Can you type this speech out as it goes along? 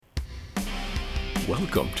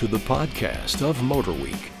Welcome to the podcast of Motor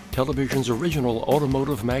Week, television's original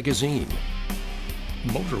automotive magazine.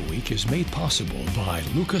 Motor Week is made possible by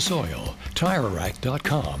Lucas Oil,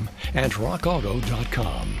 TireRack.com, and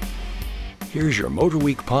RockAuto.com. Here's your Motor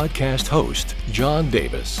Week podcast host, John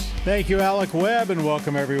Davis. Thank you, Alec Webb, and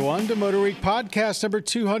welcome everyone to Motor Week podcast number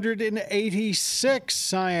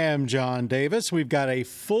 286. I am John Davis. We've got a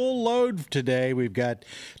full load today. We've got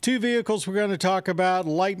two vehicles we're going to talk about,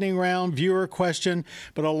 lightning round, viewer question.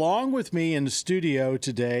 But along with me in the studio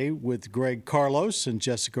today with Greg Carlos and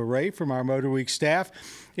Jessica Ray from our Motor Week staff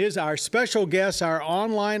is our special guest, our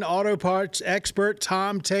online auto parts expert,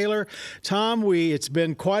 Tom Taylor. Tom, it's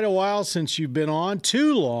been quite a while since you've been on,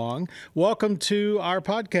 too long. Welcome to our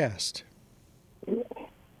podcast.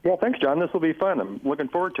 Yeah, thanks, John. This will be fun. I'm looking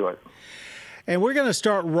forward to it. And we're going to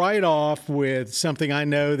start right off with something I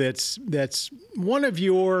know that's one of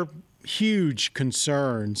your huge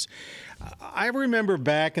concerns. I remember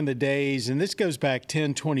back in the days, and this goes back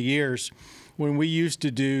 10, 20 years, when we used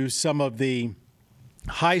to do some of the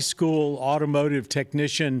high school automotive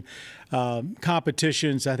technician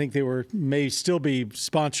competitions. I think may still be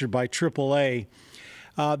sponsored by AAA.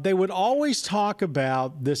 They would always talk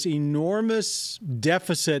about this enormous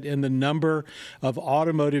deficit in the number of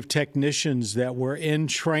automotive technicians that were in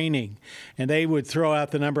training, and they would throw out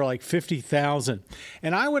the number like 50,000.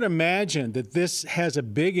 And I would imagine that this has a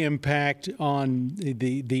big impact on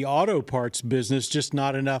the auto parts business, just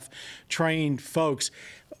not enough trained folks.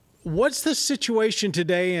 What's the situation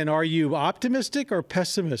today, and are you optimistic or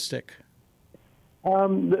pessimistic?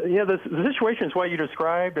 The situation is what you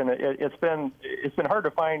described, and it's been hard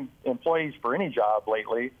to find employees for any job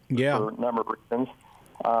lately for a number of reasons.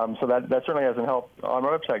 So that certainly hasn't helped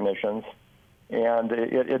automotive technicians, and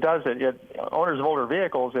owners of older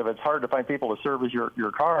vehicles, if it's hard to find people to service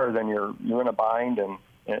your car, then you're in a bind and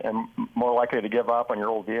more likely to give up on your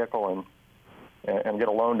old vehicle and get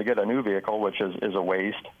a loan to get a new vehicle, which is a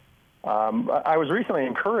waste. I was recently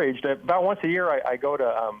encouraged. About once a year, I go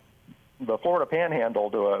to the Florida Panhandle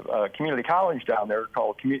to a community college down there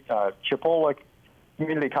called Chipola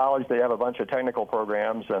Community College. They have a bunch of technical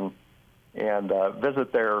programs and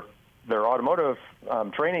visit their automotive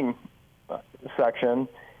training section.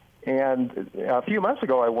 And a few months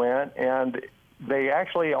ago, I went, and they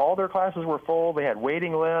actually all their classes were full. They had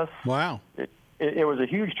waiting lists. Wow. It was a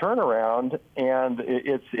huge turnaround, and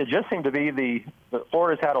it just seemed to be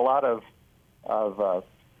Florida's had a lot of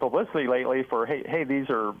publicity lately for, hey, these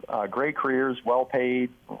are great careers, well paid,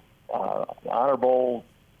 honorable,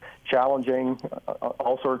 challenging,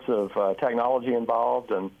 all sorts of technology involved,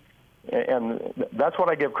 and that's what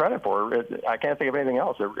I give credit for. I can't think of anything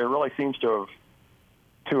else. It really seems to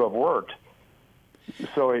have worked.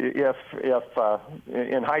 So if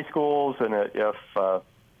in high schools and if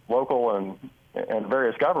local and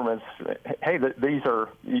various governments, hey, these are,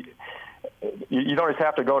 you don't just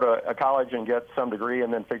have to go to a college and get some degree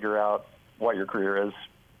and then figure out what your career is.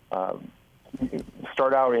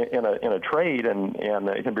 Start out in a trade, and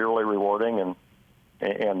it can be really rewarding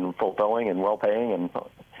and fulfilling and well-paying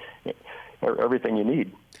and everything you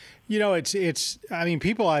need. You know,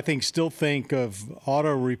 people, I think, still think of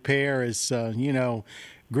auto repair as,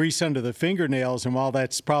 grease under the fingernails. And while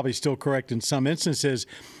that's probably still correct in some instances,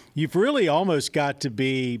 you've really almost got to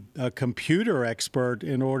be a computer expert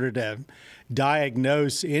in order to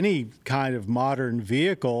diagnose any kind of modern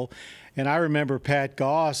vehicle. And I remember Pat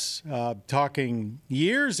Goss talking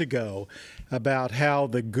years ago about how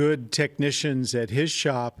the good technicians at his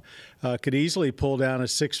shop could easily pull down a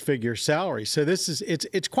six-figure salary. So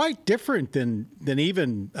it's quite different than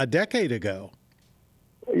even a decade ago.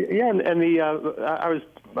 Yeah, and I was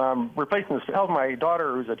helping my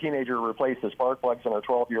daughter, who's a teenager, replace the spark plugs in a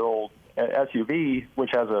 12-year-old SUV,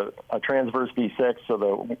 which has a transverse V6, so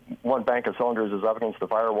the one bank of cylinders is up against the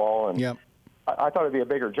firewall. And yep. I thought it'd be a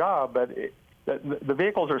bigger job, but the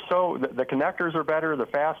vehicles are the connectors are better, the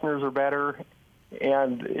fasteners are better,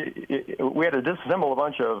 and we had to disassemble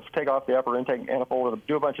take off the upper intake manifold and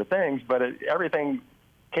do a bunch of things, but everything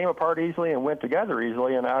came apart easily and went together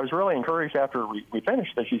easily. And I was really encouraged after we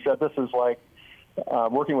finished that she said this is like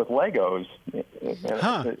working with Legos. And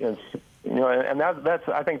that's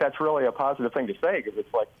I think that's really a positive thing to say, because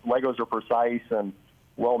it's like Legos are precise and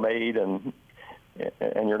well made, and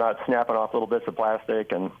you're not snapping off little bits of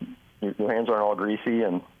plastic, and your hands aren't all greasy.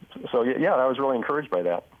 And so, yeah, I was really encouraged by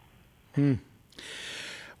that.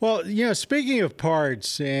 Well, speaking of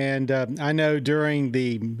parts, and I know during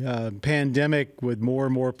the pandemic, with more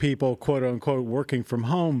and more people, quote unquote, working from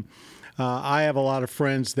home, I have a lot of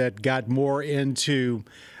friends that got more into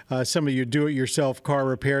some of your do-it-yourself car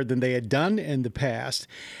repair than they had done in the past.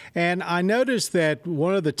 And I noticed that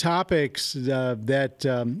one of the topics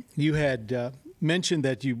that you had mentioned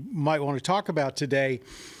that you might want to talk about today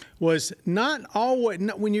was not always,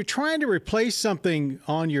 when you're trying to replace something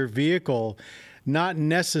on your vehicle, not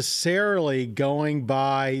necessarily going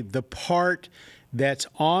by the part that's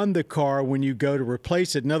on the car when you go to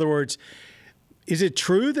replace it. In other words, is it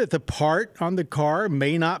true that the part on the car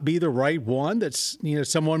may not be the right one? That's,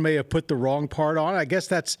 someone may have put the wrong part on. I guess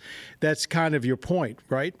that's kind of your point,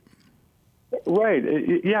 right? Right.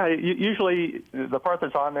 Yeah. Usually, the part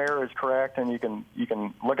that's on there is correct, and you can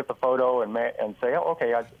look at the photo and say, oh,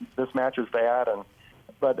 okay, this matches that.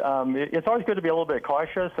 But it's always good to be a little bit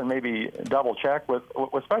cautious and maybe double check with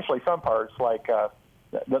especially some parts. Like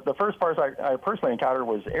the first parts I personally encountered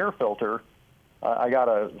was air filter. I got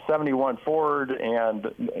a 71 Ford,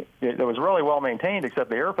 and it was really well maintained, except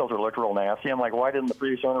the air filter looked real nasty. I'm like, why didn't the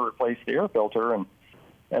previous owner replace the air filter? And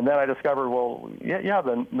then I discovered, well, the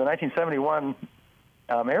 1971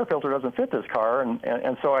 air filter doesn't fit this car,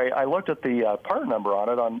 and so I looked at the part number on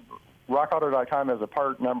it. On RockAuto.com has a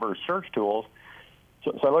part number search tools.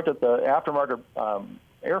 So I looked at the aftermarket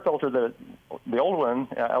air filter, the old one.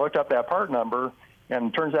 I looked up that part number, and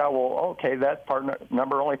it turns out, well, okay, that part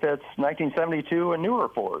number only fits 1972 and newer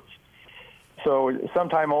Fords. So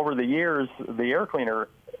sometime over the years, the air cleaner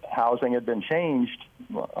housing had been changed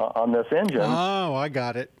on this engine. Oh, I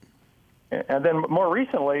got it. And then more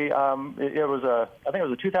recently, I think it was a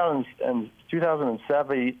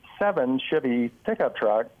 2007 Chevy pickup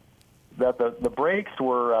truck that the brakes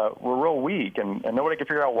were real weak, and nobody could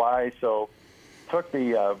figure out why. So took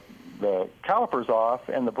the calipers off,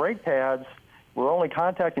 and the brake pads were only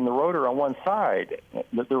contacting the rotor on one side.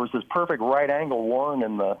 There was this perfect right angle worn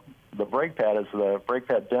in the brake pad as the brake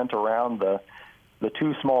pad bent around the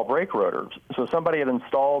two small brake rotors. So somebody had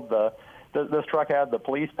installed this truck had the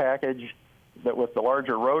police package that with the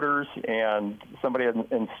larger rotors, and somebody had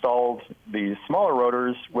installed the smaller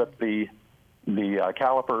rotors with the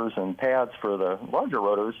calipers and pads for the larger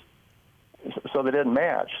rotors, so they didn't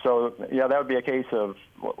match. So, yeah, that would be a case of,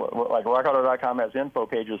 like RockAuto.com has info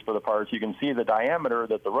pages for the parts. You can see the diameter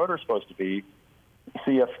that the rotor's supposed to be,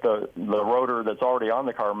 see if the rotor that's already on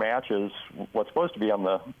the car matches what's supposed to be on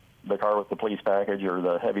the car with the police package or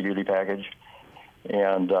the heavy-duty package,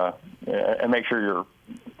 and make sure you're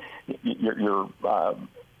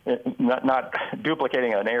not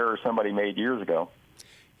duplicating an error somebody made years ago.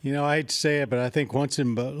 I hate to say it, but I think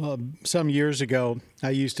some years ago, I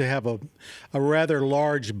used to have a rather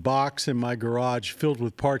large box in my garage filled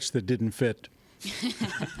with parts that didn't fit.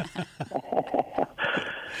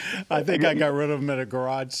 I think I got rid of them at a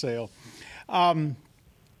garage sale. Here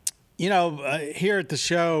at the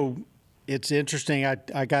show, it's interesting.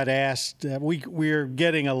 I got asked, we're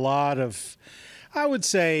getting a lot of, I would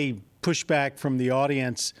say, pushback from the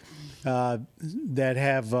audience that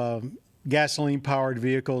have gasoline-powered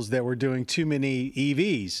vehicles that were doing too many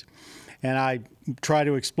EVs. And I try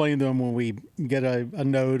to explain to them when we get a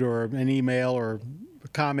note or an email or a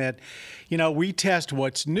comment, we test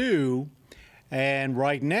what's new. And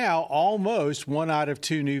right now, almost 1 out of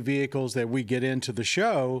 2 new vehicles that we get into the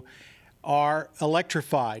show are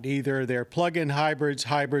electrified. Either they're plug-in hybrids,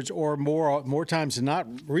 or more times than not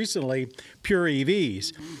recently, pure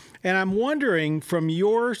EVs. And I'm wondering, from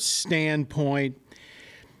your standpoint,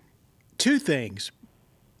 2 things.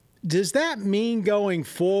 Does that mean going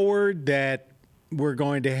forward that we're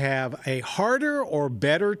going to have a harder or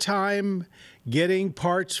better time getting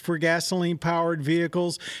parts for gasoline-powered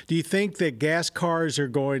vehicles? Do you think that gas cars are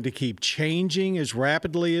going to keep changing as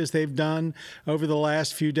rapidly as they've done over the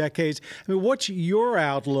last few decades? I mean, what's your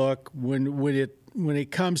outlook when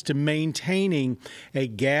it comes to maintaining a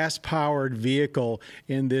gas-powered vehicle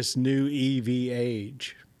in this new EV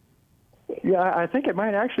age? Yeah, I think it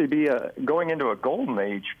might actually be going into a golden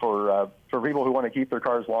age for people who want to keep their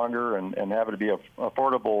cars longer and have it be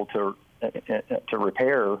affordable to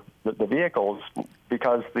repair the vehicles,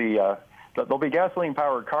 because there'll be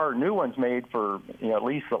gasoline-powered new ones made for at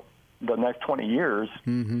least the next 20 years.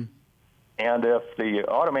 Mm-hmm. And if the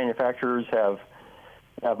auto manufacturers have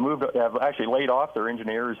actually laid off their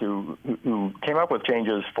engineers who came up with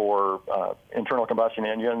changes for internal combustion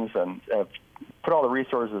engines and have put all the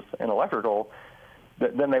resources in electrical,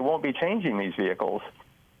 then they won't be changing these vehicles.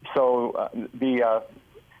 So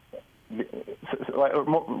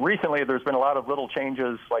recently there's been a lot of little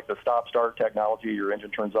changes, like the stop-start technology. Your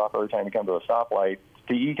engine turns off every time you come to a stoplight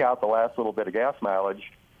to eke out the last little bit of gas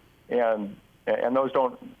mileage, and those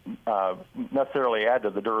don't necessarily add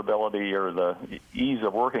to the durability or the ease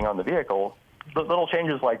of working on the vehicle. But little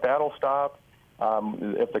changes like that will stop.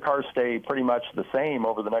 If the cars stay pretty much the same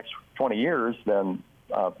over the next 20 years, then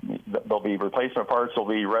there'll be replacement parts will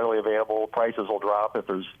be readily available. Prices will drop if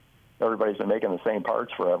everybody's been making the same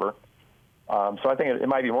parts forever. So I think it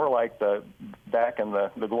might be more like back in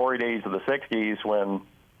the glory days of the 60s when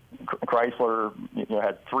Chrysler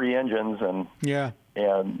had 3 engines and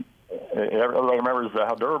everybody remembers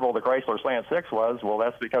how durable the Chrysler Slant 6 was. Well,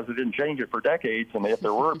 that's because they didn't change it for decades, and if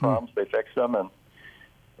there were problems, they fixed them. And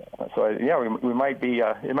so we might be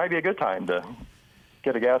it might be a good time to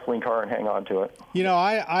get a gasoline car and hang on to it.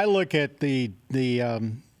 I look at the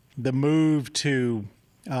move to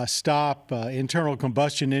stop internal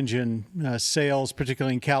combustion engine sales,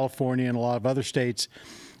 particularly in California and a lot of other states,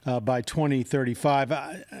 by 2035.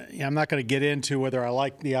 I'm not going to get into whether I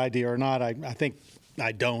like the idea or not. I think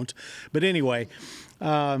I don't. But anyway,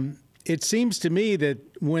 it seems to me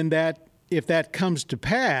that if that comes to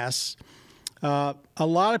pass, a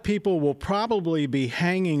lot of people will probably be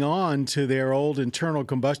hanging on to their old internal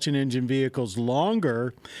combustion engine vehicles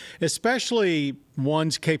longer, especially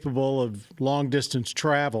ones capable of long-distance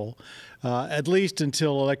travel, at least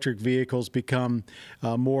until electric vehicles become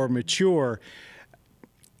more mature.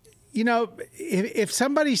 If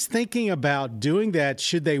somebody's thinking about doing that,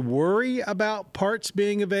 should they worry about parts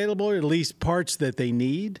being available, or at least parts that they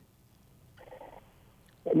need?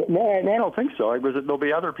 No, I don't think so. There'll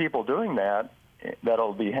be other people doing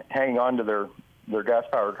that'll be hanging on to their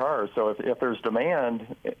gas-powered cars. So if there's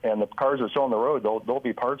demand and the cars are still on the road, there'll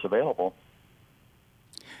be parts available.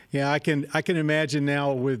 Yeah, I can imagine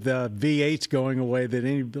now with V8s going away that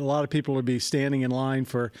a lot of people will be standing in line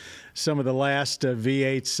for some of the last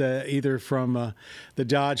V8s, either from the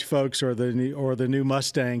Dodge folks or the new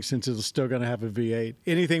Mustang, since it's still going to have a V8.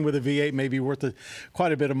 Anything with a V8 may be worth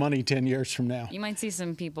quite a bit of money 10 years from now. You might see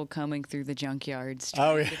some people combing through the junkyards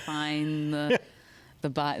trying to find the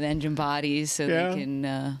engine bodies so they can.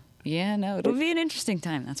 It'll be an interesting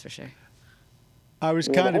time, that's for sure. I was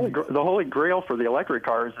the holy grail for the electric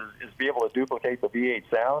cars is be able to duplicate the V8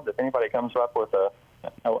 sound. If anybody comes up with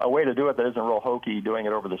a way to do it that isn't real hokey, doing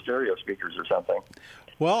it over the stereo speakers or something.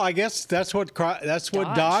 Well, I guess that's what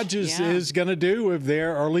Dodge is going to do with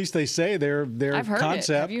their, or at least they say their I've heard concept.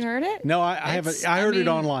 It. Have you heard it? No, I haven't. I heard it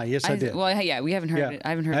online. Yes, I did. Well, yeah, we haven't heard it. I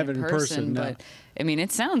haven't heard it in person, no. but I mean,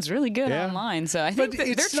 it sounds really good online. So I think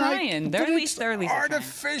they're trying. They're at least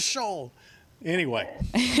artificial. Anyway,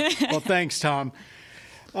 well, thanks, Tom.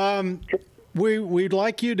 We'd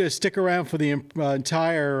like you to stick around for the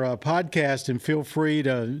entire podcast, and feel free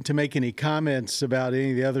to make any comments about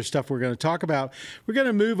any of the other stuff we're going to talk about. We're going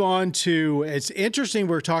to move on to, it's interesting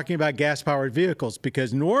we're talking about gas-powered vehicles,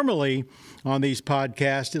 because normally on these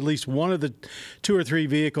podcasts, at least one of the 2 or 3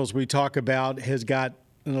 vehicles we talk about has got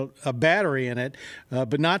a battery in it,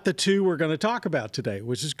 but not the 2 we're going to talk about today,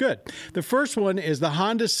 which is good. The first one is the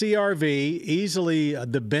Honda CR-V, easily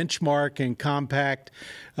the benchmark in compact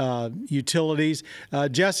utilities.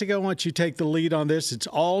 Jessica, why don't you take the lead on this? It's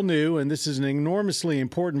all new, and this is an enormously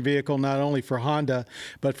important vehicle, not only for Honda,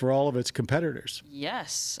 but for all of its competitors.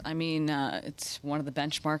 Yes. I mean, it's one of the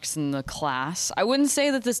benchmarks in the class. I wouldn't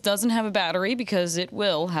say that this doesn't have a battery, because it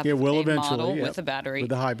will have a model with a battery.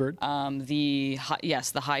 With the hybrid.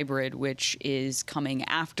 The hybrid, which is coming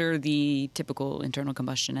after the typical internal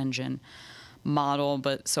combustion engine model,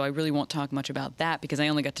 but so I really won't talk much about that because I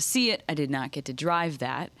only got to see it. I did not get to drive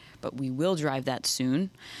that, but we will drive that soon.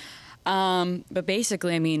 But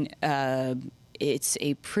basically, I mean, it's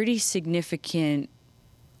a pretty significant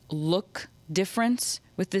look difference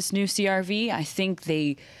with this new CR-V. I think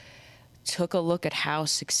they took a look at how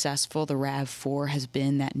successful the RAV4 has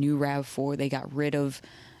been, that new RAV4. They got rid of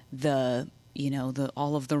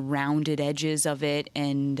all of the rounded edges of it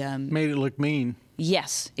and made it look mean.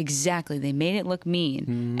 Yes, exactly. They made it look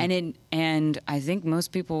mean, and I think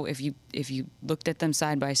most people, if you looked at them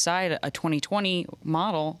side by side, a 2020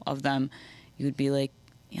 model of them, you would be like,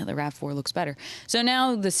 yeah, the RAV4 looks better. So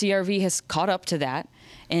now the CR-V has caught up to that,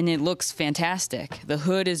 and it looks fantastic. The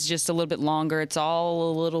hood is just a little bit longer. It's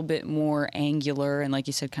all a little bit more angular, and like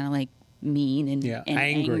you said, kind of like mean and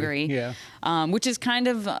angry. Yeah. Which is kind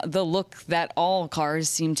of the look that all cars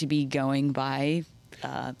seem to be going by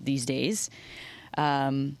these days.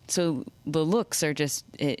 So the looks are just,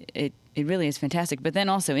 it really is fantastic. But then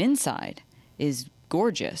also inside is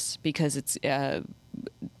gorgeous because it's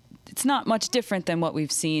not much different than what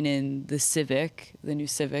we've seen in the Civic, the new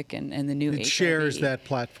Civic and the new It HRV. shares that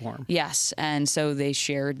platform. Yes, and so they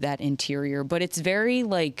shared that interior, but it's very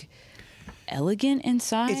elegant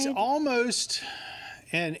inside. It's almost,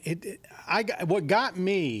 and what got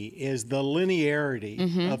me is the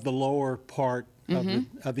linearity of the lower part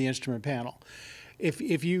of the instrument panel.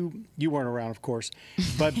 if you weren't around, of course,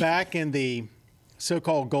 but back in the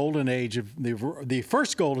so-called golden age of the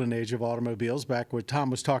first golden age of automobiles, back what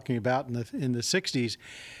Tom was talking about in the 60s,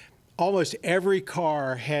 almost every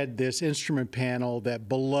car had this instrument panel that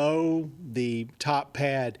below the top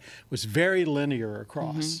pad was very linear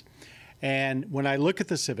across. Mm-hmm. And when I look at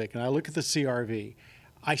the Civic and I look at the CR-V,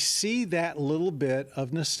 I see that little bit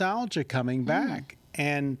of nostalgia coming back.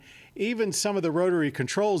 And even some of the rotary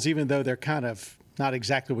controls, even though they're kind of not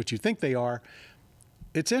exactly what you think they are,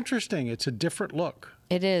 it's interesting. It's a different look.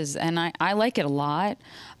 It is, and I like it a lot.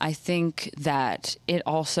 I think that it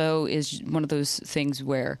also is one of those things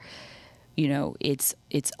where, you know, it's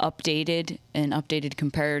updated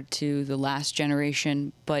compared to the last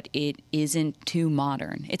generation, but it isn't too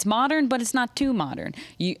modern. It's modern, but it's not too modern.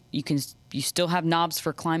 You still have knobs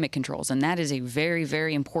for climate controls, and that is a very,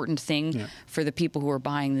 very important thing for the people who are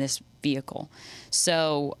buying this vehicle.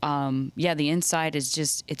 So, the inside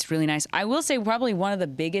is it's really nice. I will say probably one of the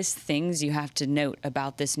biggest things you have to note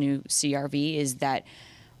about this new CR-V is that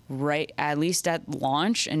at least at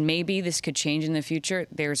launch, and maybe this could change in the future,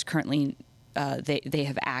 there's currently, they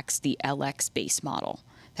have axed the LX base model.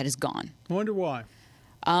 That is gone. I wonder why.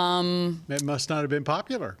 It must not have been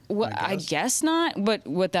popular. Well, I guess not. But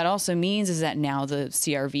what that also means is that now the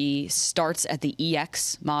CR-V starts at the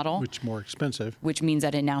EX model, which is more expensive. Which means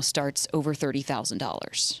that it now starts over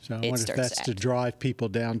 $30,000. So I wonder if that's to drive people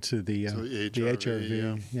down to the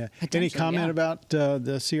HRV. Yeah. Any comment about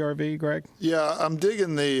the CR-V, Greg? Yeah, I'm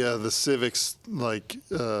digging the Civics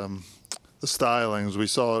the stylings. We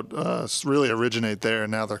saw it really originate there,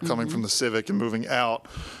 and now they're coming from the Civic and moving out.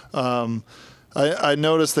 I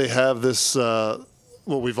noticed they have this,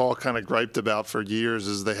 what we've all kind of griped about for years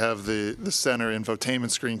is they have the center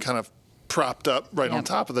infotainment screen kind of propped up right on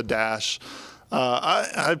top of the dash.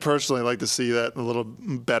 I'd personally like to see that a little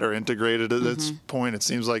better integrated at this point. It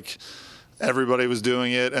seems like everybody was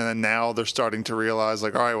doing it, and then now they're starting to realize,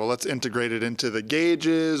 like, all right, well, let's integrate it into the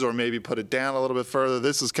gauges or maybe put it down a little bit further.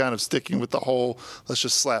 This is kind of sticking with the whole, let's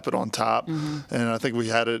just slap it on top. And I think we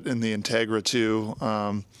had it in the Integra too.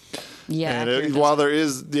 While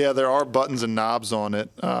there are buttons and knobs on it,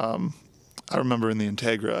 I remember in the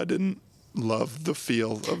Integra, I didn't love the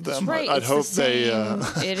feel of them. Right. I'd hope they.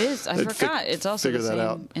 It is. I forgot. It's also the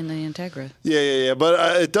same in the Integra. Yeah.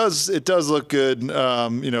 But it does look good.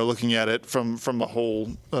 Looking at it from the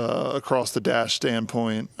whole across the dash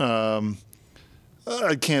standpoint. I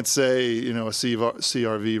can't say a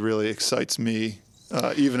CR-V really excites me.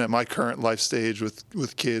 Even at my current life stage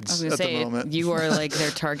with kids at the moment. You are like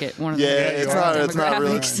their target. One of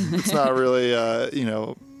it's not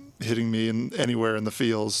really hitting me anywhere in the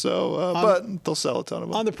fields. So, but they'll sell a ton of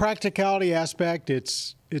them. On the practicality aspect,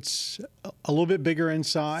 it's a little bit bigger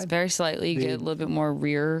inside. It's very slightly. You get a little bit more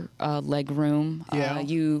rear leg room.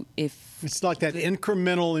 It's like that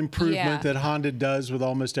incremental improvement that Honda does with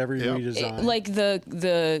almost every redesign.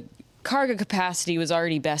 The cargo capacity was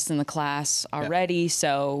already best in the class already,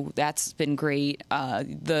 so that's been great.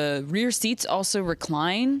 The rear seats also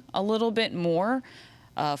recline a little bit more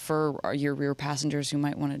for your rear passengers who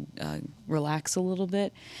might want to relax a little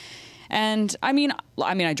bit. And I mean,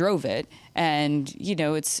 I drove it, and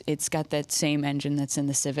it's got that same engine that's in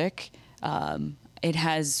the Civic. It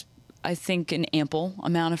has, I think, an ample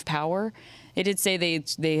amount of power. It did say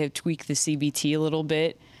they have tweaked the CVT a little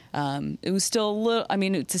bit. It was still a little,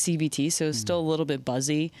 it's a CVT, so it's still a little bit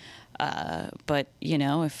buzzy. But,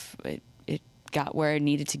 if it got where it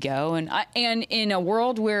needed to go. And in a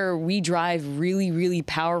world where we drive really, really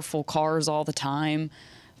powerful cars all the time,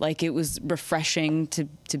 like, it was refreshing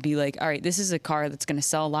to be like, all right, this is a car that's going to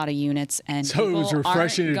sell a lot of units. And so it was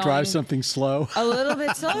refreshing to drive something slow. A little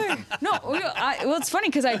bit slower. No, it's funny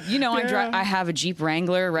because I have a Jeep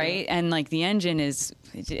Wrangler, right? And like the engine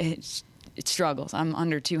it struggles. I'm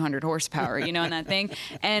under 200 horsepower, in that thing.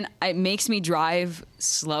 And it makes me drive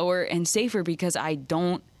slower and safer because I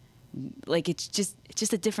don't, it's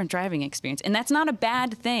just a different driving experience. And that's not a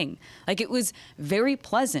bad thing. Like, it was very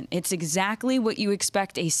pleasant. It's exactly what you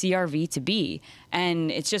expect a CR-V to be. And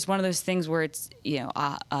it's just one of those things where it's,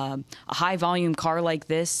 a high volume car like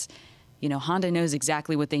this, Honda knows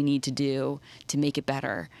exactly what they need to do to make it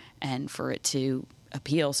better and for it to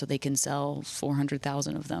appeal so they can sell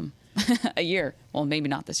 400,000 of them a year. Well, maybe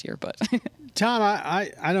not this year, but. Tom,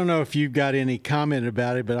 I don't know if you've got any comment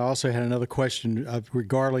about it, but I also had another question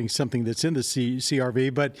regarding something that's in the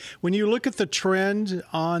CR-V. But when you look at the trend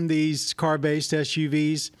on these car-based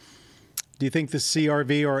SUVs, do you think the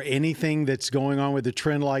CR-V or anything that's going on with the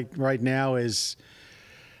trend like right now is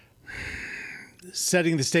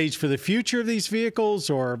setting the stage for the future of these vehicles,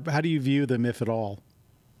 or how do you view them, if at all?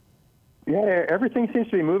 Yeah, everything seems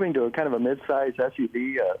to be moving to a kind of a mid-size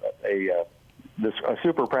SUV, a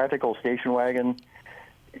super practical station wagon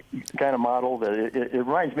kind of model. That it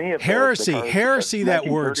reminds me of heresy. That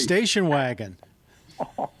word, station wagon.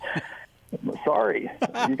 Sorry,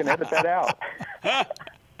 you can edit that out.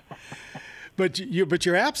 But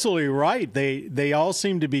you're absolutely right. They all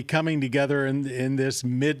seem to be coming together in this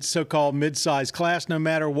so-called mid-size class. No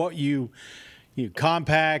matter what you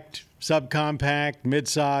compact, subcompact,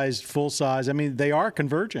 mid-sized, full-size. I mean, they are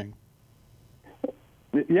converging.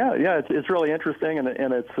 Yeah, it's really interesting,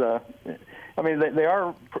 and it's. I mean, they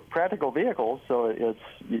are practical vehicles, so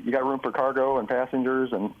you got room for cargo and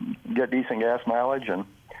passengers, and get decent gas mileage, and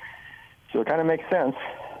so it kind of makes sense.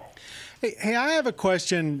 Hey, I have a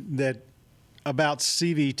question about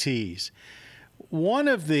CVTs. One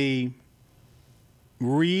of the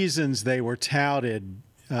reasons they were touted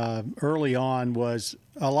early on was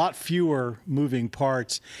a lot fewer moving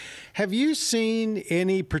parts. Have you seen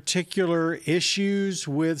any particular issues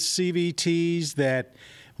with CVTs that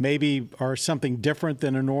maybe are something different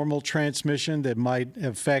than a normal transmission that might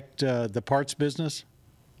affect the parts business?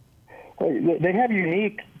 They have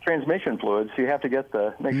unique transmission fluids, so you have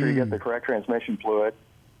to make sure you get the correct transmission fluid.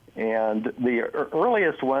 And the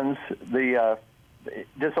earliest ones,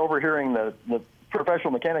 just overhearing the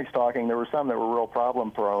professional mechanics talking, there were some that were real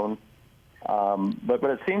problem prone. But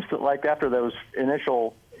it seems like after those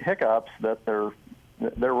initial hiccups that they're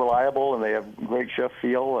reliable and they have great shift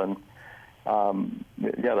feel, and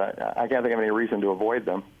I can't think of any reason to avoid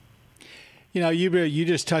them. You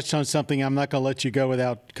just touched on something. I'm not going to let you go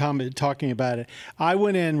without talking about it. I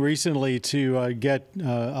went in recently to get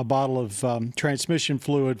a bottle of transmission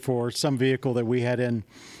fluid for some vehicle that we had in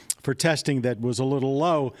for testing that was a little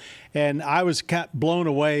low, and I was blown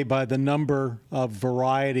away by the number of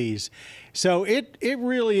varieties. So it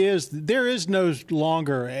really is. There is no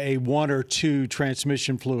longer a one or two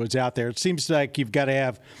transmission fluids out there. It seems like you've got to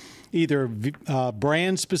have either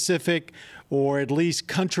brand specific or at least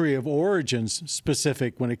country of origins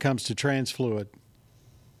specific when it comes to trans fluid.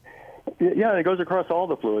 Yeah, it goes across all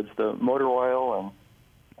the fluids, the motor oil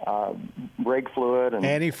and brake fluid and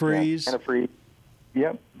antifreeze. Antifreeze.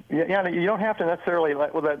 Yep. Yeah, you don't have to necessarily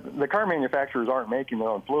the car manufacturers aren't making their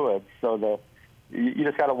own fluids, so you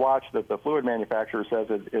just got to watch that the fluid manufacturer says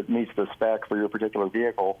it meets the spec for your particular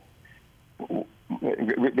vehicle,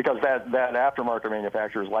 because that aftermarket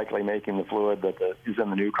manufacturer is likely making the fluid that is in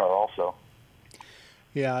the new car also.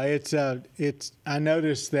 Yeah, it's. I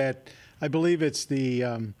noticed that. I believe it's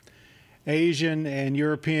the Asian and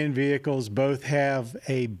European vehicles both have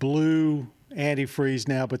a blue antifreeze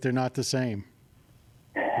now, but they're not the same.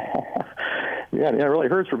 Yeah, it really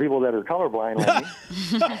hurts for people that are colorblind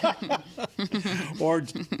like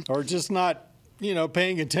me. or just not,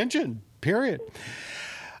 paying attention, period.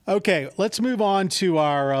 Okay, let's move on to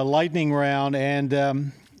our lightning round.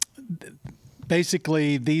 And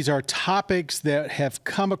basically, these are topics that have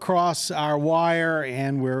come across our wire,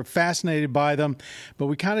 and we're fascinated by them. But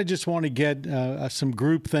we kind of just want to get some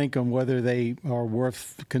groupthink on whether they are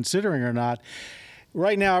worth considering or not.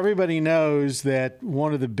 Right now, everybody knows that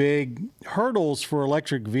one of the big hurdles for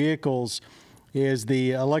electric vehicles is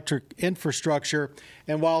the electric infrastructure.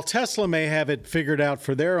 And while Tesla may have it figured out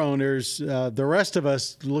for their owners, the rest of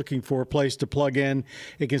us looking for a place to plug in,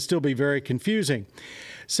 it can still be very confusing.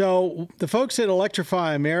 So the folks at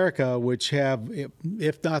Electrify America, which have,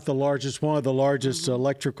 if not the largest, one of the largest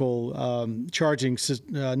electrical charging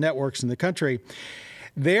networks in the country,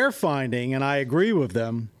 they're finding, and I agree with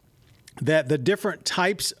them, that the different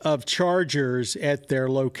types of chargers at their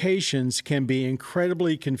locations can be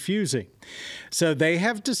incredibly confusing. So they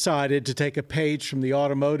have decided to take a page from the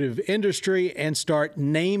automotive industry and start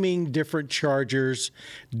naming different chargers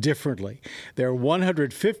differently. Their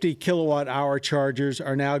 150 kilowatt hour chargers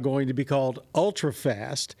are now going to be called ultra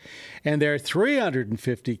fast, and their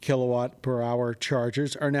 350 kilowatt per hour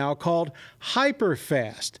chargers are now called hyper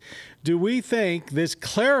fast. Do we think this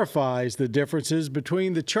clarifies the differences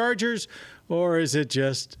between the chargers, or is it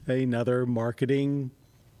just another marketing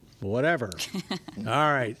whatever? All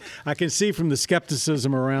right. I can see from the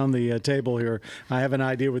skepticism around the table here, I have an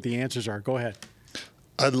idea what the answers are. Go ahead.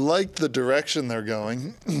 I like the direction they're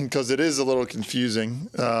going because it is a little confusing.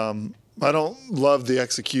 I don't love the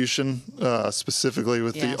execution, specifically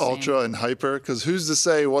with the Ultra and Hyper, because who's to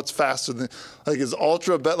say what's faster than, is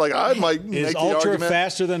Ultra better? I might make the argument. Is Ultra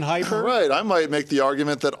faster than Hyper? Right. I might make the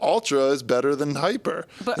argument that Ultra is better than Hyper.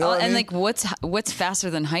 But, what's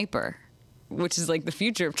faster than Hyper? which is like the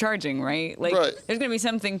future of charging, right? Like Right. there's going to be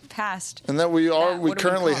something past. And then we what do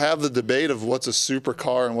currently we call it? have the debate of what's a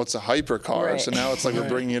supercar and what's a hypercar. Right. So now it's like we're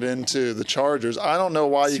bringing it into the Chargers. I don't know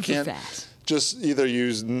why you Super can't fast. just either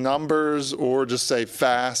use numbers or just say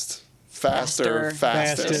fast, faster,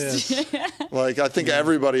 fastest. Like I think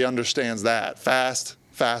everybody understands that. Fast,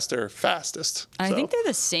 faster, fastest. I So, think they're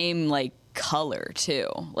the same like color too.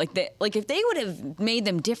 Like if they would have made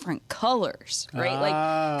them different colors, right?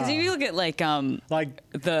 Like because if you look at like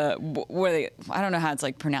where they, I don't know how it's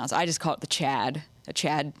like pronounced. I just call it the Chad. A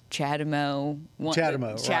Chademo.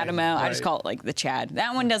 Chatamo, Chatamo. right, I just call it like the Chad.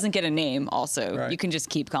 That one doesn't get a name. Also, Right. you can just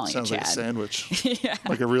keep calling sounds it like Chad. a sandwich. Yeah.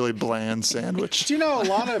 Like a really bland sandwich. Do you know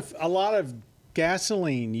a lot of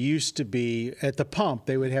gasoline used to be at the pump?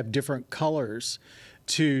 They would have different colors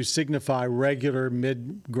to signify regular,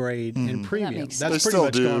 mid-grade, and premium. makes That's They pretty still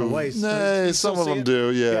much do. gone away. Nah, You some still of see them it?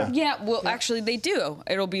 do, yeah. Yeah, well, actually, they do.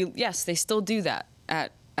 It'll be yes, they still do that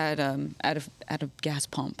at a gas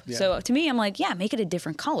pump. Yeah. So to me, I'm like, yeah, make it a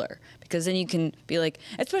different color because then you can be like,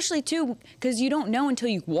 especially too, because you don't know until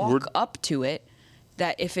you walk up to it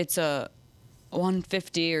that if it's a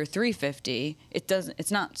 150 or 350,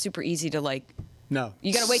 it's not super easy to like. No.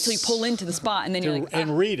 You gotta wait till you pull into the spot and then you're like,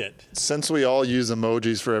 And read it. Since we all use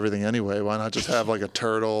emojis for everything anyway, why not just have like a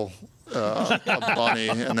turtle, a bunny,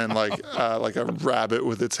 and then like a rabbit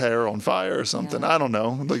with its hair on fire or something? Yeah. I don't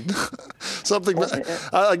know, like something.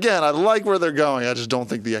 Again, I like where they're going. I just don't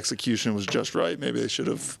think the execution was just right. Maybe they should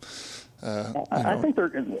have. I think they're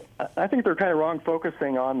kind of wrong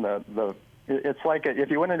focusing on the. It's like if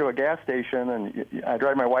you went into a gas station and I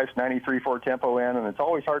drive my wife's '93 Ford Tempo in, and it's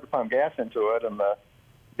always hard to pump gas into it, and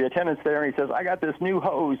the attendant's there and he says, "I got this new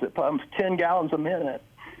hose that pumps 10 gallons a minute."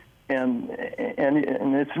 And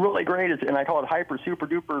it's really great. And I call it hyper super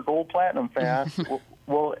duper gold platinum fast.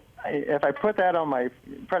 Well, if I put that on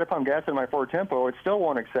try to pump gas in my Ford Tempo, it still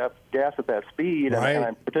won't accept gas at that speed, Right. and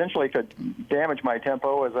I potentially could damage my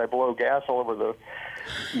Tempo as I blow gas all over the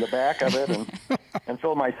back of it and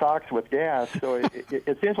fill my socks with gas. So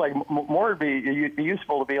it seems like more would be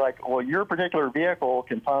useful to be like, well, your particular vehicle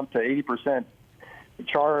can pump to 80%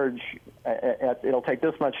 charge. It'll take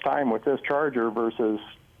this much time with this charger versus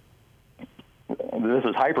this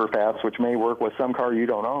is hyper fast, which may work with some car you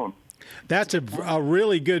don't own. That's a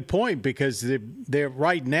really good point because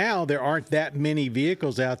right now there aren't that many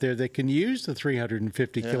vehicles out there that can use the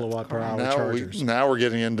 350 kilowatt per hour chargers. Now we're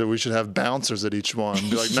getting into we should have bouncers at each one.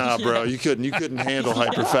 Be like, nah, bro, you couldn't handle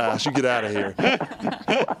hyper fast. You get out of here.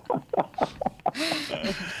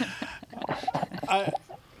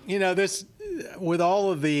 This with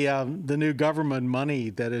all of the new government money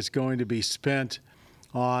that is going to be spent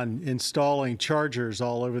on installing chargers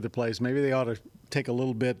all over the place, maybe they ought to take a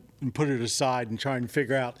little bit and put it aside and try and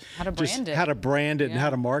figure out How to brand it. how to brand it and how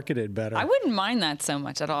to market it better. I wouldn't mind that so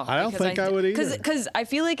much at all. I don't think I would either. Because I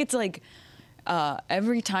feel like it's like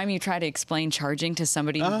every time you try to explain charging to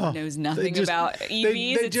somebody who knows nothing about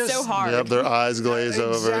EVs, it's so hard. Yep, their eyes glaze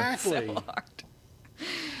Exactly. So hard.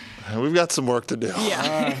 over. We've got some work to do.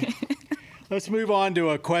 Yeah. Let's move on to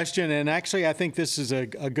a question, and actually, I think this is a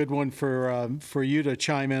good one for you to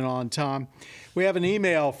chime in on, Tom. We have an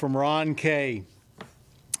email from Ron K.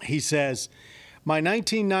 He says, "My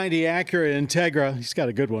 1990 Acura Integra," he's got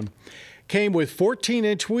a good one, "came with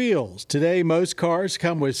 14-inch wheels. Today, most cars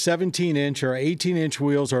come with 17-inch or 18-inch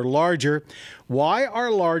wheels or larger. Why are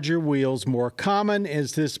larger wheels more common?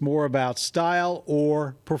 Is this more about style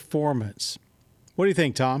or performance?" What do you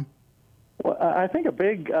think, Tom? Well, I think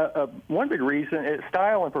one big reason is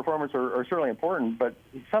style and performance are certainly important, but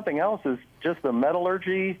something else is just the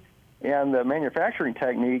metallurgy and the manufacturing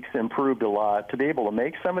techniques improved a lot to be able to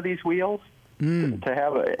make some of these wheels. To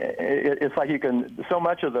have it's like you can so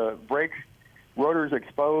much of the brake rotors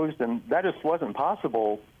exposed, and that just wasn't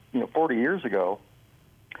possible, 40 years ago.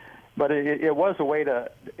 But it was a way to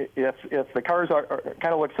if the cars are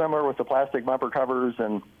kind of look similar with the plastic bumper covers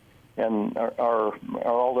and are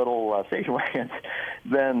all little station wagons,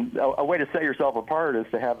 then a way to set yourself apart is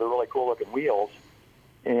to have the really cool looking wheels.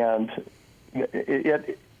 And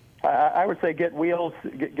I would say get wheels,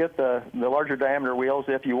 get the larger diameter wheels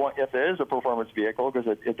if it is a performance vehicle,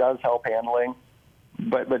 because it does help handling.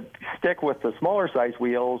 But stick with the smaller size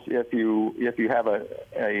wheels if you have a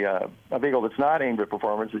vehicle that's not aimed at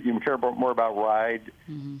performance. You care more about ride.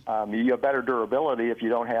 Mm-hmm. You have better durability if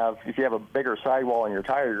you have a bigger sidewall on your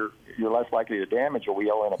tire. You're less likely to damage a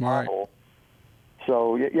wheel in a pothole.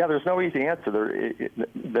 So yeah, there's no easy answer.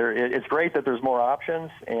 It's great that there's more options,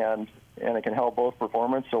 and it can help both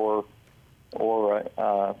performance or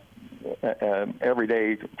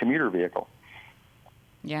everyday commuter vehicle.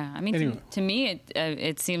 Yeah, I mean, to me,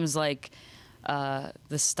 it seems like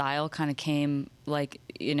the style kind of came like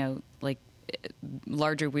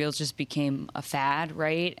larger wheels just became a fad,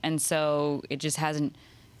 right? And so it just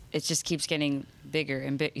keeps getting bigger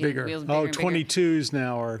and bigger. Wheels bigger and 22s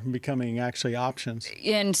now are becoming actually options.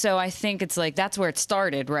 And so I think it's like that's where it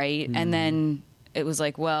started, right? And then it was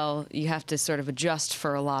like, well, you have to sort of adjust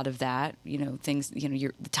for a lot of that. Things.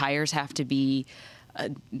 The tires have to be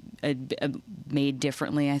made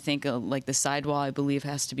differently. I think like the sidewall, I believe,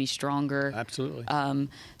 has to be stronger. Absolutely.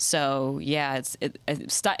 So yeah,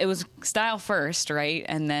 it was style first, right?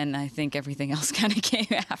 And then I think everything else kind of came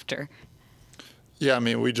after. Yeah, I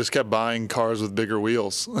mean, we just kept buying cars with bigger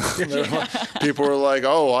wheels. People were like,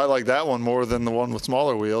 oh, I like that one more than the one with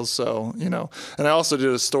smaller wheels. So, And I also did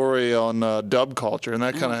a story on dub culture, and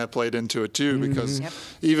that kind of had played into it too, because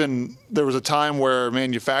even there was a time where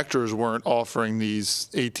manufacturers weren't offering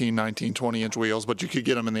these 18, 19, 20-inch wheels, but you could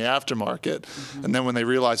get them in the aftermarket. And then when they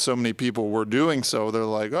realized so many people were doing so, they're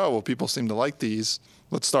like, oh, well, people seem to like these.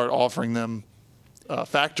 Let's start offering them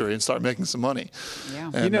factory and start making some money.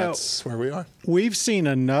 Yeah. And that's where we are. We've seen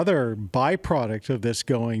another byproduct of this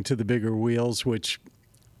going to the bigger wheels, which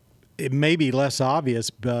it may be less obvious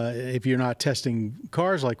if you're not testing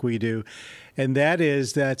cars like we do, and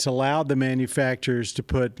that's allowed the manufacturers to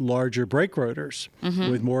put larger brake rotors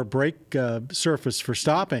with more brake surface for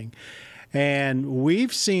stopping. And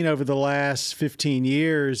we've seen over the last 15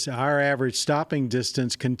 years, our average stopping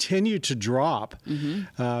distance continue to drop.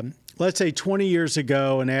 Let's say 20 years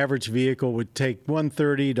ago, an average vehicle would take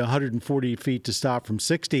 130 to 140 feet to stop from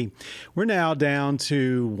 60. We're now down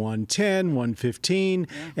to 110, 115,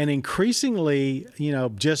 and increasingly,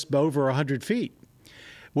 just over 100 feet,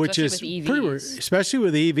 which especially especially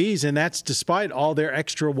with EVs, and that's despite all their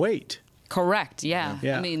extra weight. Correct. Yeah.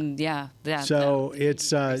 I mean, yeah. So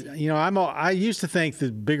it's I used to think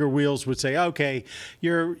that bigger wheels would say, okay,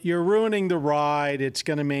 you're ruining the ride. It's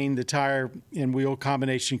going to mean the tire and wheel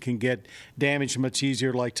combination can get damaged much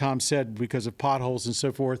easier, like Tom said, because of potholes and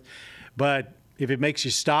so forth. But if it makes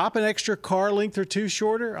you stop an extra car length or two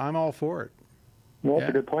shorter, I'm all for it. Well,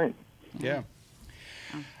 that's a good point. Yeah.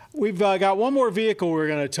 We've got one more vehicle we're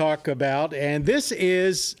going to talk about, and this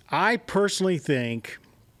is, I personally think,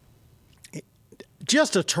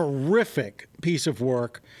 just a terrific piece of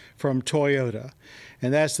work from Toyota,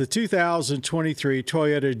 and that's the 2023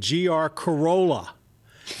 Toyota GR Corolla.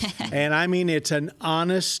 And I mean, it's an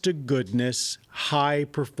honest-to-goodness,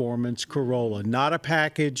 high-performance Corolla, not a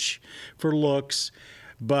package for looks,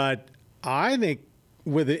 but I think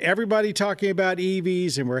with everybody talking about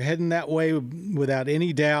EVs, and we're heading that way without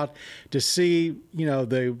any doubt, to see,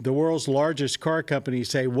 the world's largest car company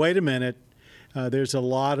say, wait a minute, there's a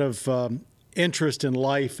lot of interest in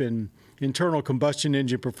life in internal combustion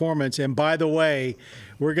engine performance. And by the way,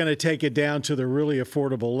 we're going to take it down to the really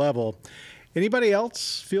affordable level. Anybody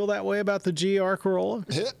else feel that way about the GR Corolla?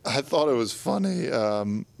 Yeah, I thought it was funny.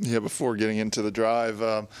 Before getting into the drive,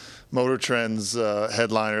 Motor Trend's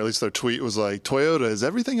headline, or at least their tweet, was like, "Toyota, is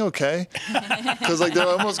everything okay?" Because they're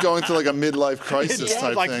almost going through a midlife crisis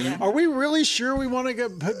type thing. Are we really sure we want to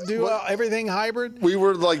do everything hybrid? We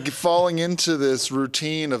were falling into this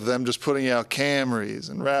routine of them just putting out Camrys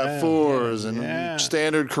and RAV4s and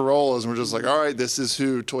standard Corollas, and we're just like, all right, this is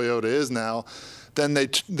who Toyota is now. Then they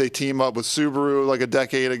team up with Subaru like a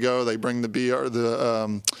decade ago. They bring the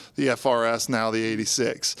FRS, now the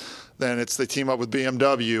 86. Then they team up with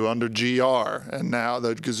BMW under GR, and now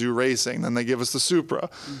the Gazoo Racing. Then they give us the Supra.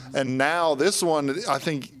 And now this one, I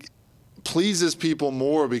think, pleases people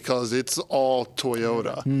more because it's all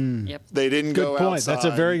Toyota. Yep. They didn't go outside. That's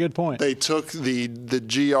a very good point. They took the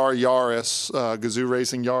GR Yaris, Gazoo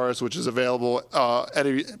Racing Yaris, which is available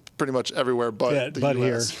pretty much everywhere but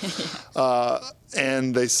the US. Here.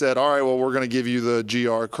 And they said, all right, well, we're going to give you the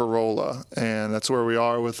GR Corolla. And that's where we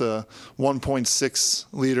are with a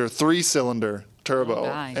 1.6-liter 3-cylinder turbo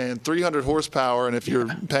and 300 horsepower. And if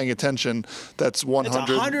you're paying attention, that's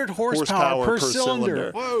 100 horsepower per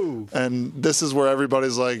cylinder. Whoa. And this is where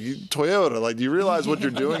everybody's like, Toyota, do you realize what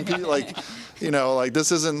you're doing?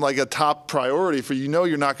 This isn't a top priority for you.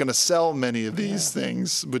 You're not going to sell many of these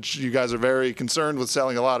things, which you guys are very concerned with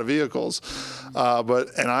selling a lot of vehicles.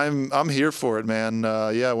 And I'm here for it, man.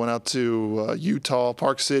 I went out to Utah,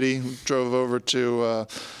 Park City, drove over to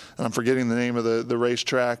and I'm forgetting the name of the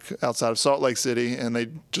racetrack outside of Salt Lake City, and they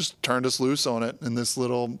just turned us loose on it in this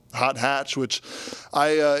little hot hatch, which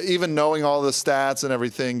I, even knowing all the stats and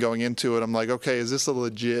everything going into it, I'm like, okay, is this a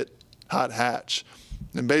legit hot hatch?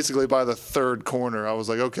 And basically by the third corner, I was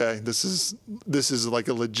like, okay, this is like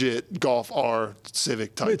a legit Golf R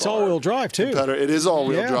Civic type. It's all-wheel drive too. It is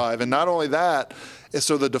all-wheel drive, and not only that,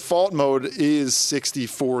 So the default mode is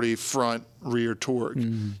 60-40 front rear torque.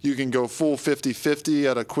 You can go full 50-50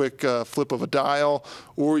 at a quick flip of a dial,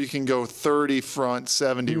 or you can go 30 front,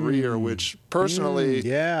 70 rear, which personally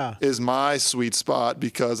is my sweet spot,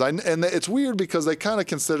 because and it's weird because they kind of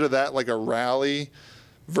consider that like a rally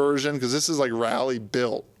version, because this is like rally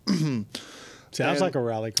built. Sounds like a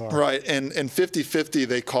rally car. Right, and 50-50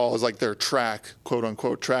 they call is like their track, quote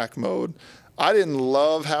unquote, track mode. I didn't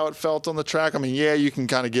love how it felt on the track. I mean, yeah, you can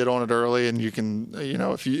kind of get on it early, and you can,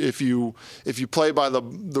 if you play by the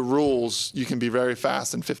rules, you can be very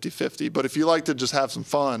fast in 50-50. But if you like to just have some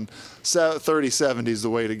fun, 30-70 is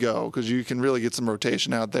the way to go, because you can really get some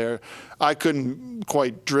rotation out there. I couldn't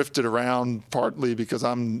quite drift it around, partly because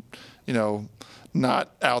I'm,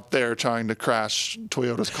 not out there trying to crash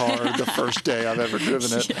Toyota's car the first day I've ever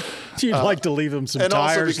driven it. You'd like to leave them some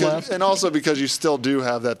tires left. And also because you still do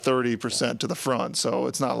have that 30% to the front, so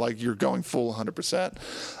it's not like you're going full 100%.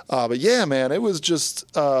 But yeah, man, it was just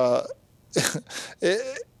it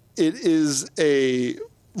is a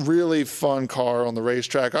really fun car on the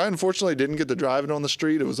racetrack. I unfortunately didn't get to drive it on the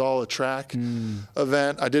street. It was all a track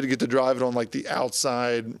event. I did get to drive it on like the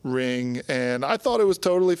outside ring, and I thought it was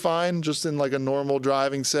totally fine, just in like a normal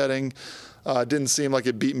driving setting. Didn't seem like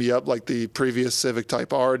it beat me up like the previous Civic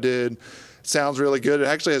Type R did. Sounds really good. It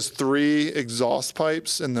actually has 3 exhaust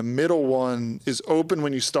pipes, and the middle one is open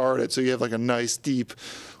when you start it, so you have like a nice, deep,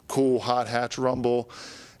 cool hot hatch rumble.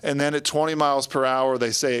 And then at 20 miles per hour, they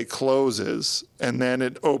say it closes, and then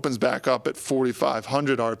it opens back up at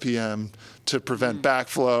 4,500 RPM to prevent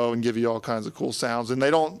backflow and give you all kinds of cool sounds. And they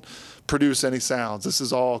don't produce any sounds. This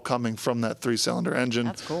is all coming from that 3-cylinder engine.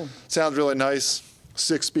 That's cool. Sounds really nice.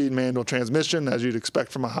 6-speed manual transmission, as you'd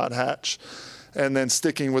expect from a hot hatch. And then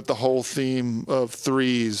sticking with the whole theme of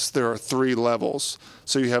threes, there are 3 levels.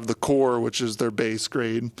 So you have the core, which is their base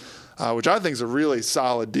grade, which I think is a really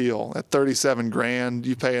solid deal. At $37,000,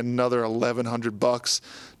 you pay another $1,100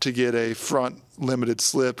 to get a front limited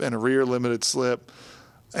slip and a rear limited slip,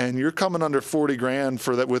 and you're coming under $40,000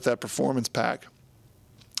 for that with that performance pack.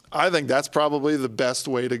 I think that's probably the best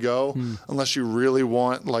way to go, unless you really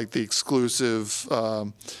want like the exclusive.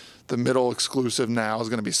 The middle exclusive now is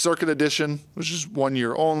going to be Circuit Edition, which is 1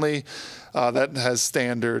 year only. That has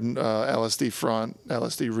standard LSD front,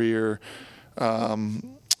 LSD rear,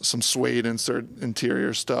 some suede insert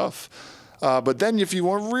interior stuff. But then if you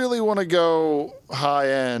really want to go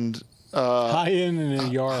high-end, high-end in a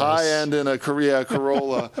Yaris. High-end in a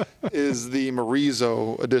Corolla is the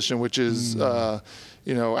Marizo edition, which is, Akio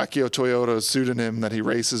Toyota's pseudonym that he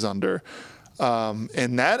races under.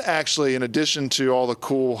 And that actually, in addition to all the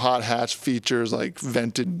cool hot hatch features like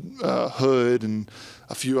vented hood and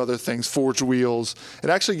a few other things, forged wheels, it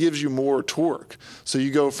actually gives you more torque. So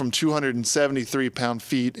you go from 273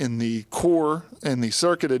 pound-feet in the core in the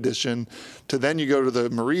Circuit Edition to then you go to the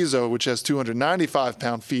Marizo, which has 295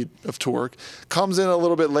 pound-feet of torque. Comes in a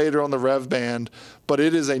little bit later on the rev band, but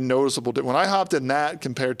it is a noticeable difference. When I hopped in that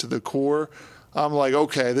compared to the core, I'm like,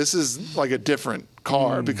 okay, this is like a different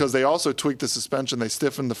car, because they also tweaked the suspension. They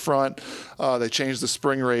stiffened the front. They changed the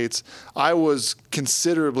spring rates. I was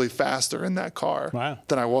considerably faster in that car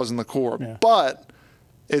than I was in the core. Yeah. But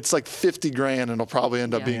it's like $50,000, and it'll probably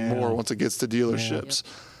end up being more once it gets to dealerships.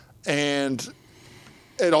 Yeah. And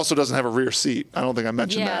it also doesn't have a rear seat. I don't think I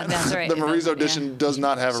mentioned that. That's right. The Marizo Edition does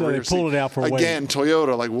not have a rear seat. So they pulled it out for weight. Again,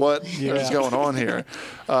 Toyota, like what is going on here?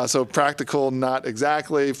 So practical, not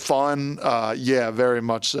exactly. Fun, very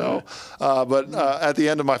much so. But at the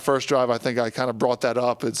end of my first drive, I think I kind of brought that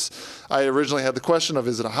up. I originally had the question of,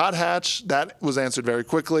 is it a hot hatch? That was answered very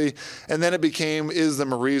quickly. And then it became, is the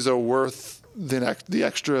Marizo worth the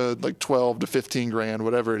extra like 12 to 15 grand,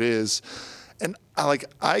 whatever it is? And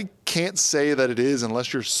I can't say that it is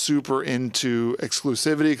unless you're super into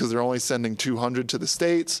exclusivity, because they're only sending 200 to the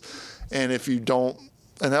States. And if you don't,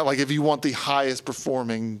 if you want the highest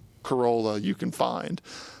performing Corolla you can find,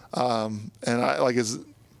 I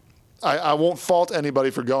won't fault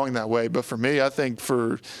anybody for going that way. But for me, I think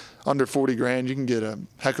for under $40,000, you can get a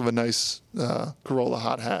heck of a nice Corolla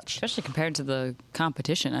hot hatch, especially compared to the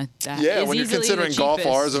competition. When you're considering Golf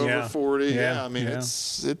R's over 40,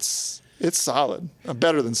 it's solid,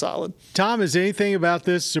 better than solid. Tom, has anything about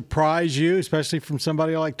this surprised you, especially from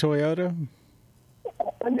somebody like Toyota?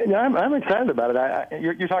 I'm excited about it.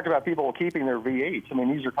 You're talking about people keeping their V8s. I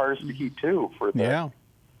mean, these are cars to keep too. You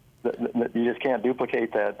just can't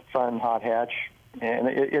duplicate that fun hot hatch, and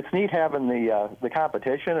it's neat having the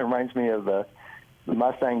competition. It reminds me of the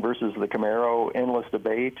Mustang versus the Camaro endless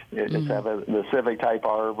debate. It's having the Civic Type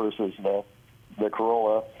R versus the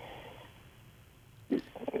Corolla.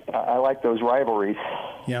 I like those rivalries.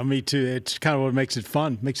 Yeah, me too. It's kind of what makes it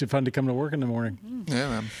fun. Makes it fun to come to work in the morning. Yeah,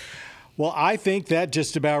 man. Well, I think that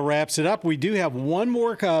just about wraps it up. We do have one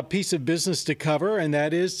more piece of business to cover, and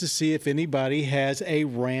that is to see if anybody has a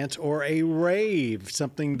rant or a rave,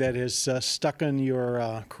 something that has stuck in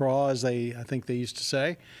your craw, as I think they used to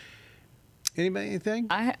say. Anybody, anything?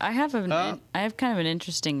 I have kind of an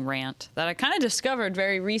interesting rant that I kind of discovered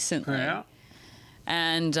very recently. Yeah.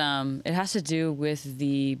 And it has to do with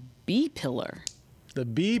the B pillar. The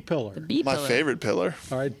B pillar. The B My pillar. favorite pillar.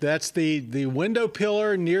 All right, that's the window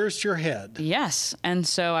pillar nearest your head. Yes. And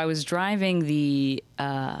so I was driving the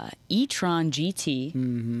e-tron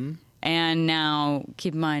GT. And now,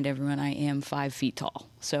 keep in mind, everyone, I am 5 feet tall.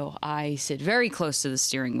 So I sit very close to the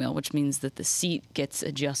steering wheel, which means that the seat gets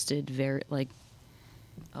adjusted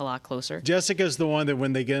a lot closer. Jessica's the one that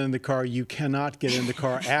when they get in the car, you cannot get in the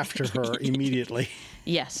car after her immediately.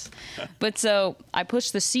 Yes. But so I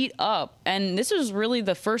pushed the seat up, and this was really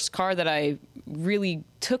the first car that I really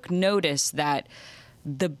took notice that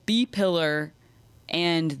the B pillar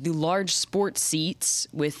and the large sports seats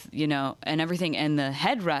with, and everything, and the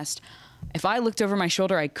headrest, if I looked over my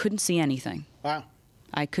shoulder, I couldn't see anything. Wow.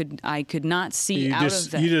 I could not see out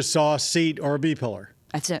of that. You just saw a seat or a B pillar.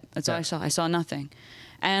 That's it. That's all I saw. I saw nothing.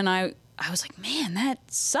 And I was like, man, that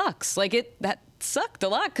sucks. That sucked a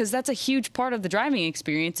lot, because that's a huge part of the driving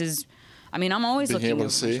experience I'm always Being looking able over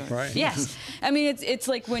to see. my shoulder. Right. Yes. It's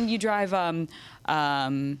like when you drive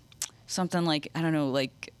something like, I don't know,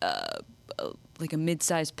 like a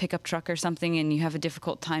mid-sized pickup truck or something, and you have a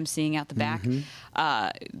difficult time seeing out the back.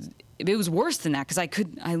 It was worse than that, because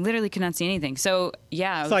I literally could not see anything. So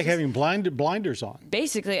yeah, It's like having blinders on.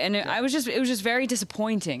 basically, and it was just very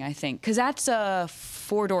disappointing, I think, because that's a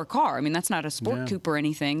 4-door car. That's not a sport coupe or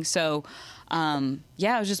anything. So it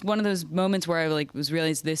was just one of those moments where I was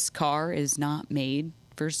realized this car is not made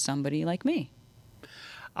for somebody like me.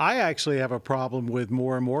 I actually have a problem with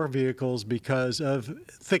more and more vehicles because of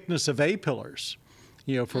thickness of A pillars.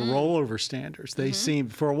 For rollover standards. They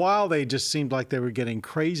for a while, they just seemed like they were getting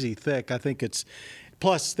crazy thick. I think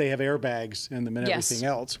plus they have airbags in them and everything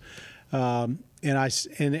else. And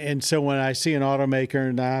so when I see an automaker,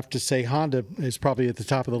 and I have to say Honda is probably at the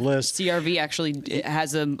top of the list. CR-V actually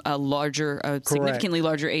has a significantly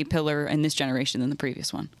larger A pillar in this generation than the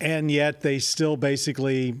previous one. And yet they still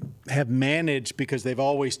basically have managed, because they've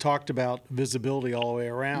always talked about visibility all the way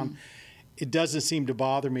around. It doesn't seem to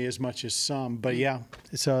bother me as much as some, but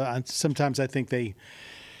so sometimes I think they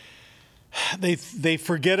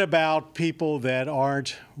forget about people that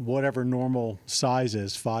aren't whatever normal size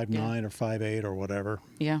is, 5'9" or 5'8" or whatever.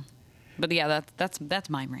 Yeah, but that's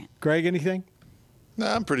my rant. Greg, anything? No,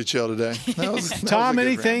 I'm pretty chill today. That Tom, was a good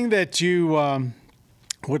anything rant. that you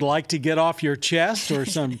would like to get off your chest, or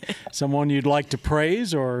someone you'd like to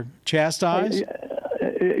praise or chastise?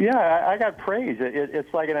 Yeah, I got praise.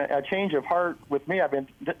 It's like a change of heart with me. I've been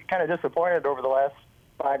kind of disappointed over the last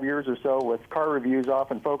 5 years or so with car reviews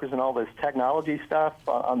often focusing all this technology stuff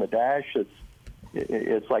on the dash.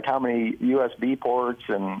 It's like how many USB ports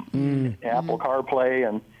and Apple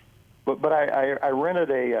CarPlay but I rented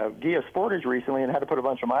a Gia Sportage recently and had to put a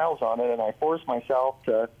bunch of miles on it, and I forced myself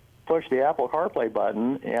to push the Apple CarPlay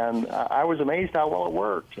button, and I was amazed how well it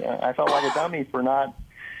worked. I felt like a dummy for not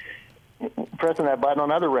pressing that button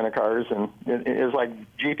on other rent-a-cars, and it was like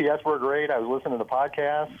GPS worked great. I was listening to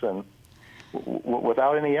podcasts and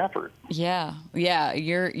without any effort. Yeah,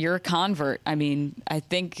 you're a convert. I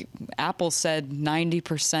think Apple said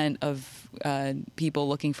 90% of people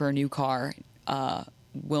looking for a new car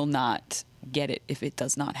will not get it if it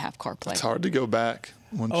does not have CarPlay. It's hard to go back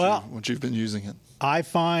once you've been using it. I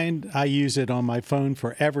find I use it on my phone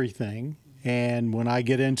for everything. And when I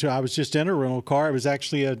was just in a rental car. It was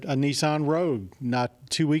actually a Nissan Rogue not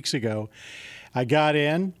 2 weeks ago. I got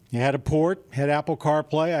in, it had a port, had Apple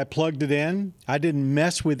CarPlay. I plugged it in. I didn't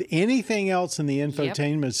mess with anything else in the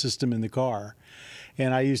infotainment system in the car.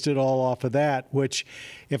 And I used it all off of that, which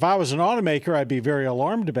if I was an automaker, I'd be very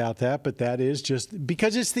alarmed about that. But that is just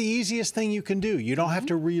because it's the easiest thing you can do. You don't have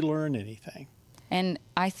to relearn anything. And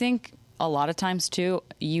I think a lot of times, too,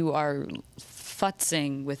 you are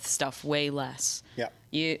futzing with stuff way less. Yeah.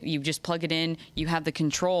 You just plug it in. You have the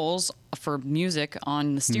controls for music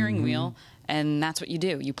on the steering wheel, and that's what you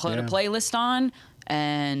do. You put a playlist on,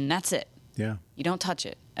 and that's it. Yeah. You don't touch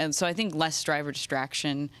it. And so I think less driver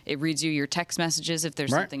distraction. It reads you your text messages if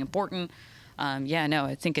there's something important. I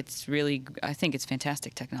think it's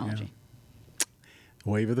fantastic technology. Yeah.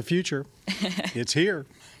 Wave of the future. It's here.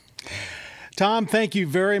 Tom, thank you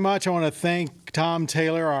very much. I want to thank Tom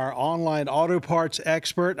Taylor, our online auto parts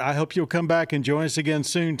expert. I hope you'll come back and join us again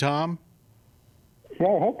soon, Tom. Yeah,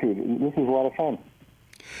 I hope to. This is a lot of fun.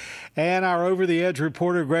 And our Over the Edge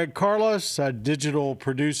reporter, Greg Carlos, our digital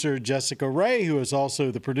producer, Jessica Ray, who is also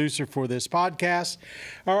the producer for this podcast,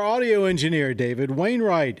 our audio engineer, David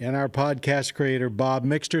Wainwright, and our podcast creator, Bob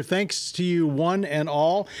Mixter. Thanks to you, one and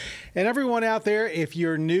all. And everyone out there, if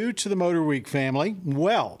you're new to the Motor Week family,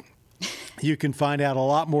 well, you can find out a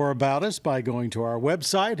lot more about us by going to our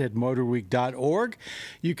website at motorweek.org.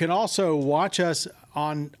 You can also watch us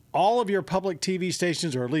on all of your public TV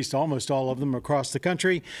stations, or at least almost all of them across the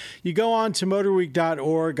country. You go on to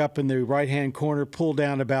motorweek.org, up in the right-hand corner, pull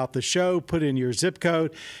down About the Show, put in your zip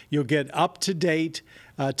code. You'll get up-to-date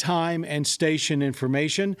time and station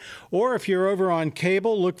information. Or if you're over on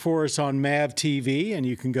cable, look for us on MAV TV, and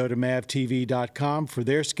you can go to mavtv.com for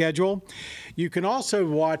their schedule. You can also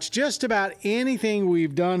watch just about anything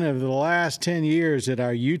we've done over the last 10 years at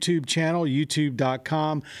our YouTube channel,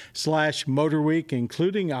 youtube.com/MotorWeek,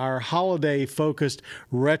 including our holiday-focused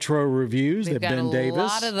retro reviews that Ben Davis. We've got a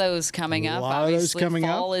lot of those coming up. Obviously,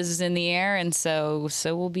 fall is in the air, and so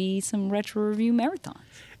will be some retro review marathons.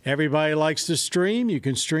 Everybody likes to stream. You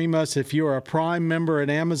can stream us if you're a Prime member at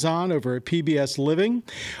Amazon over at PBS Living,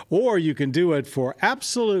 or you can do it for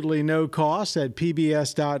absolutely no cost at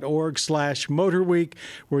pbs.org/MotorWeek,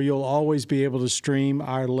 where you'll always be able to stream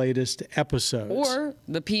our latest episodes. Or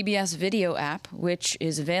the PBS Video app, which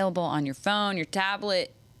is available on your phone, your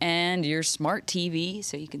tablet, and your smart TV,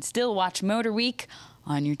 so you can still watch Motor Week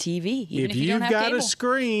on your TV, even if you don't have cable. If you've got a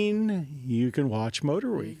screen, you can watch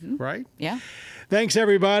Motor Week, right? Yeah. Thanks,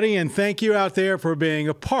 everybody, and thank you out there for being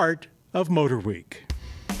a part of Motor Week.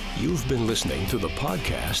 You've been listening to the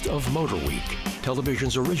podcast of Motor Week,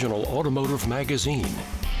 television's original automotive magazine.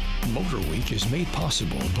 Motor Week is made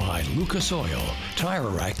possible by Lucas Oil,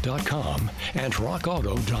 TireRack.com, and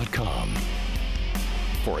RockAuto.com.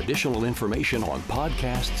 For additional information on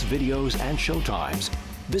podcasts, videos, and showtimes,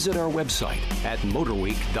 visit our website at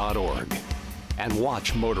motorweek.org. And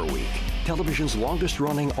watch Motor Week, television's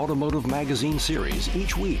longest-running automotive magazine series,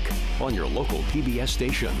 each week on your local PBS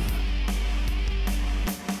station.